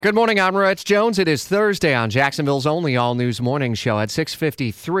Good morning, I'm Rich Jones. It is Thursday on Jacksonville's only all-news morning show at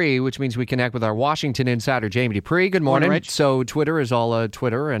 6:53, which means we connect with our Washington insider, Jamie Dupree. Good morning. Rich. So Twitter is all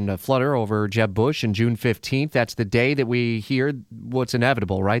Twitter and flutter over Jeb Bush and June 15th. That's the day that we hear what's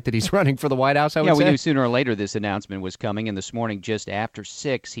inevitable, right? That he's running for the White House, I would say. Yeah, we knew sooner or later this announcement was coming, and this morning just after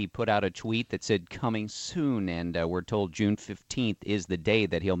 6, he put out a tweet that said, coming soon, and we're told June 15th is the day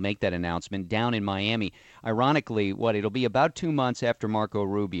that he'll make that announcement down in Miami. Ironically, it'll be about 2 months after Marco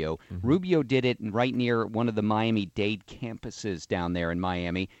Rubio. Rubio did it right near one of the Miami-Dade campuses down there in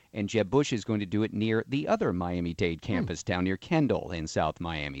Miami, and Jeb Bush is going to do it near the other Miami-Dade campus down near Kendall in South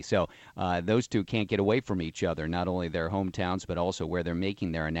Miami. So those two can't get away from each other, not only their hometowns, but also where they're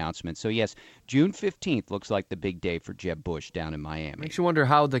making their announcements. So yes, June 15th looks like the big day for Jeb Bush down in Miami. Makes you wonder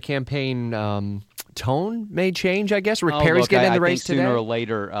how the campaign tone may change, I guess. Rick Perry's getting in the race today. Sooner or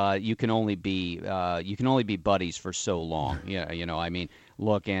later, you can only be buddies for so long. Yeah,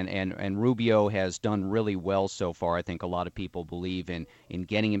 Look, and Rubio has done really well so far. I think a lot of people believe in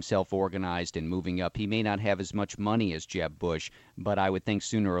getting himself organized and moving up. He may not have as much money as Jeb Bush, but I would think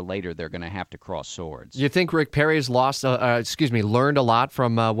sooner or later they're going to have to cross swords. You think Rick Perry has learned a lot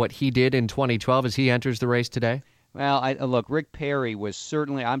from what he did in 2012 as he enters the race today? Well, look, Rick Perry was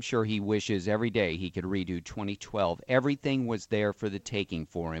certainly, I'm sure he wishes every day he could redo 2012. Everything was there for the taking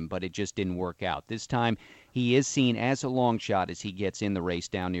for him, but it just didn't work out. This time, he is seen as a long shot as he gets in the race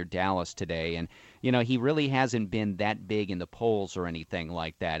down near Dallas today. And, he really hasn't been that big in the polls or anything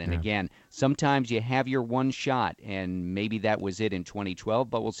like that. And again, sometimes you have your one shot, and maybe that was it in 2012,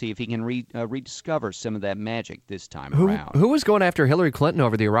 but we'll see if he can rediscover some of that magic this time around. Who was going after Hillary Clinton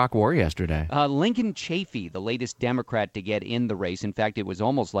over the Iraq War yesterday? Lincoln Chafee, the latest Democrat to get in the race. In fact, it was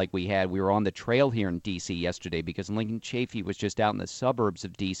almost like we were on the trail here in D.C. yesterday because Lincoln Chafee was just out in the suburbs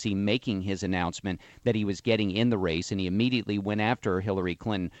of D.C. making his announcement that he was getting in the race, and he immediately went after Hillary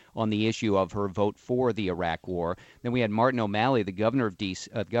Clinton on the issue of her vote for the Iraq War. Then we had Martin O'Malley, the governor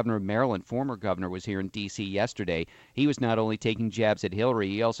of Maryland, former governor, was here in D.C. yesterday. He was not only taking jabs at Hillary,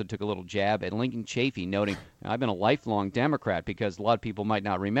 he also took a little jab at Lincoln Chafee, noting, I've been a lifelong Democrat, because a lot of people might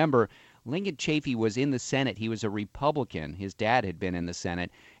not remember, Lincoln Chafee was in the Senate. He was a Republican. His dad had been in the Senate,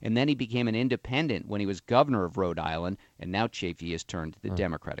 and then he became an independent when he was governor of Rhode Island, and now Chafee has turned to the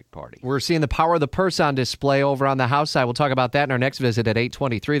Democratic Party. We're seeing the power of the purse on display over on the House side. We'll talk about that in our next visit at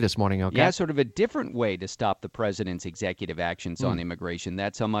 8:23 this morning, okay? Yeah, sort of a different way to stop the president's executive actions on immigration.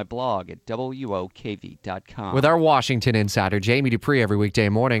 That's on my blog at WOKV.com. With our Washington insider, Jamie Dupree, every weekday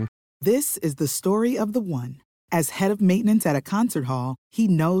morning. This is the story of the one. As head of maintenance at a concert hall, he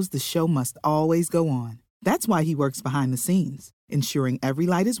knows the show must always go on. That's why he works behind the scenes, ensuring every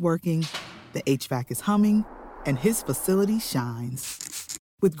light is working, the HVAC is humming, and his facility shines.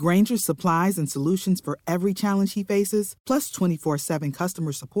 With Grainger's supplies and solutions for every challenge he faces, plus 24/7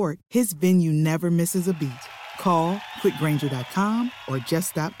 customer support, his venue never misses a beat. Call quickgrainger.com or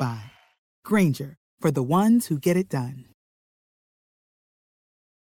just stop by. Grainger, for the ones who get it done.